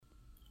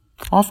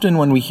Often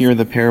when we hear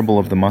the parable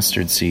of the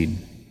mustard seed,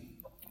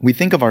 we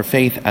think of our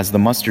faith as the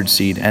mustard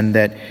seed, and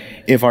that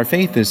if our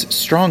faith is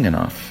strong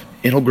enough,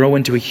 it'll grow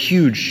into a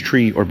huge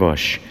tree or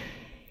bush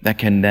that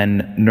can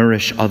then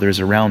nourish others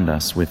around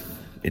us with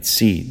its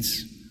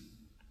seeds.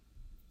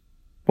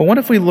 But what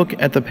if we look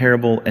at the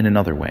parable in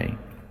another way?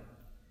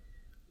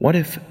 What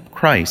if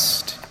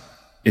Christ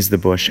is the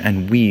bush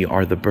and we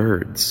are the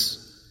birds?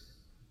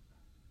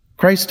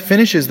 Christ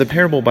finishes the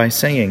parable by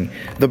saying,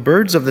 "The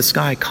birds of the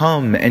sky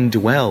come and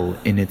dwell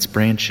in its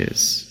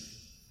branches."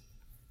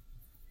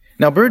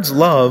 Now, birds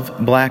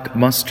love black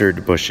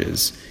mustard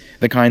bushes,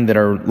 the kind that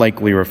are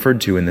likely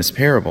referred to in this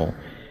parable,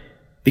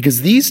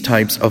 because these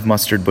types of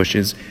mustard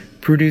bushes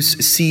produce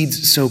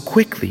seeds so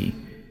quickly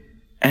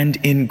and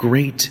in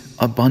great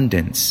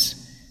abundance,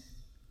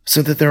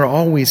 so that there are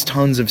always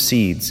tons of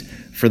seeds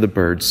for the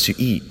birds to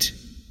eat,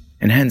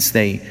 and hence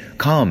they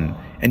come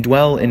and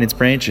dwell in its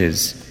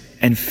branches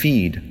and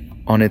feed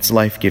on its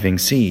life-giving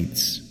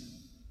seeds.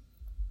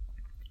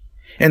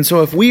 And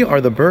so if we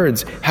are the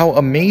birds, how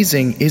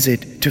amazing is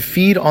it to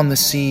feed on the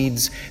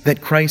seeds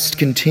that Christ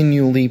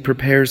continually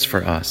prepares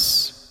for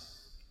us?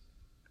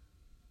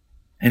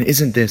 And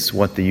isn't this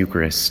what the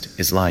Eucharist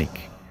is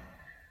like?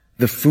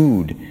 The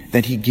food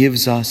that he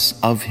gives us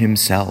of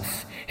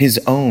himself, his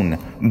own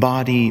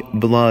body,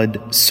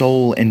 blood,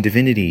 soul, and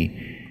divinity,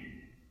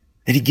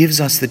 that he gives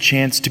us the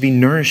chance to be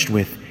nourished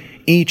with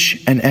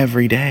each and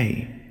every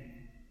day.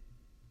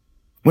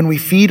 When we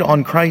feed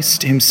on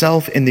Christ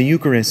himself in the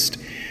Eucharist,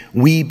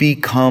 we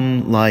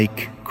become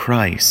like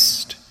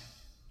Christ.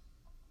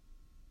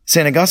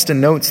 St.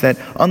 Augustine notes that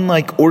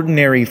unlike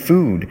ordinary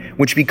food,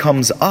 which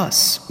becomes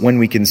us when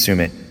we consume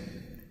it,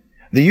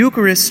 the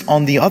Eucharist,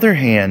 on the other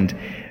hand,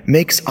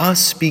 makes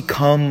us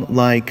become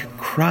like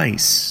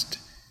Christ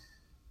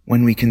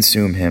when we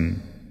consume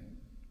him.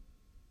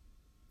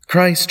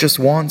 Christ just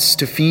wants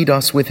to feed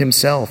us with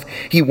himself.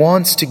 He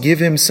wants to give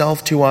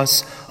himself to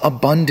us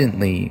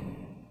abundantly.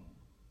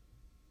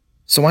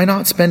 So why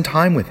not spend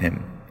time with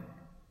him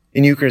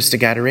in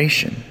Eucharistic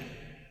adoration,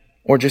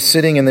 or just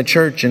sitting in the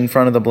church in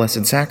front of the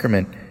Blessed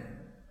Sacrament,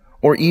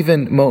 or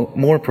even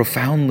more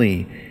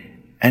profoundly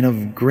and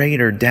of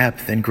greater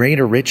depth and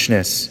greater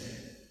richness,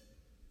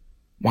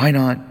 why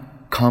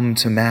not come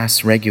to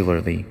Mass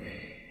regularly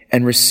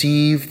and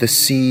receive the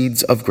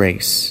seeds of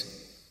grace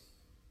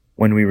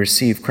when we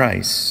receive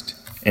Christ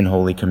in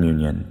Holy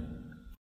Communion?